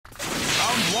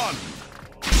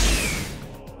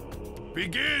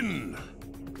Begin!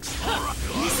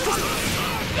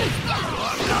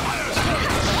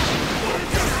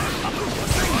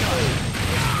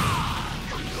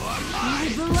 My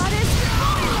blood is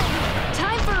boiling!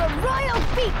 Time for a royal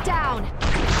beatdown!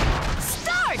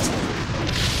 Start!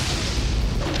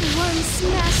 One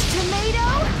smashed tomato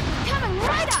coming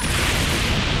right up!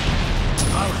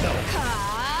 I'll help.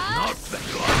 Not that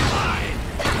you're mine!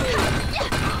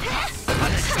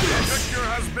 The victor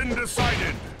has been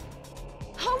decided!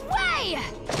 Away!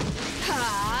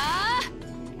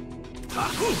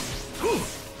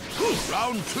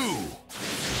 Round 2.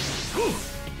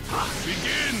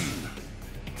 Begin!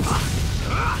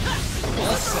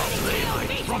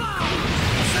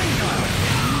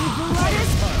 Blood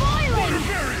is boiling!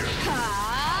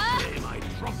 Play my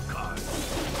trump card.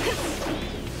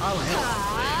 I'll help.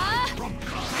 Trump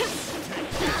card.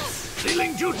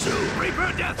 Sealing Jutsu,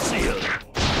 Reaper Death Seal.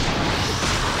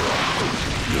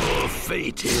 Your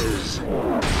fate is...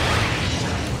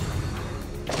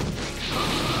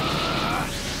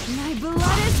 My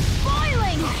blood is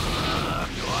boiling!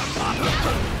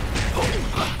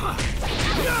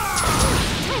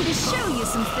 Time to show you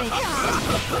some things. I'll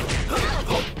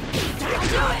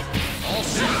do it!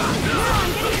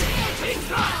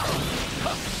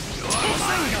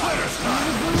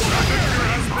 The victor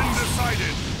has been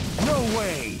decided! No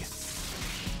way!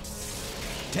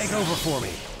 Take over for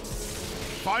me.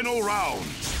 Final round.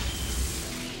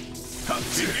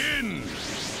 Begin!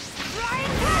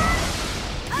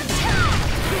 Attack!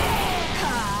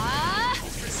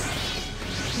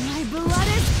 My blood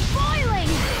is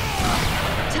boiling!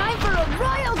 Time for a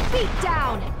royal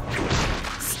beatdown!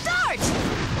 Start!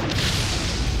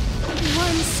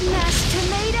 One smashed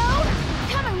tomato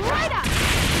coming right up!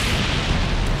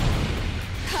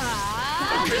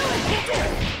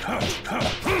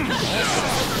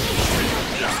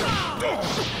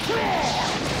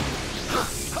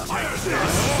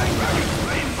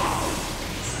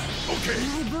 Okay.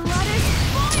 My blood is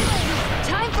boiling!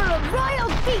 Time for a royal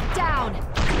beatdown!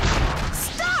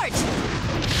 Start!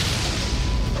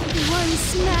 One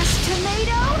smashed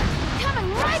tomato coming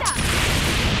right up!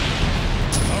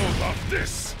 How about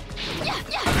this?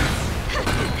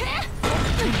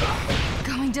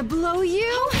 Going to blow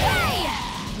you away!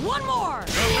 One more!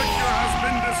 The victor has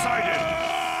been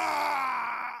decided!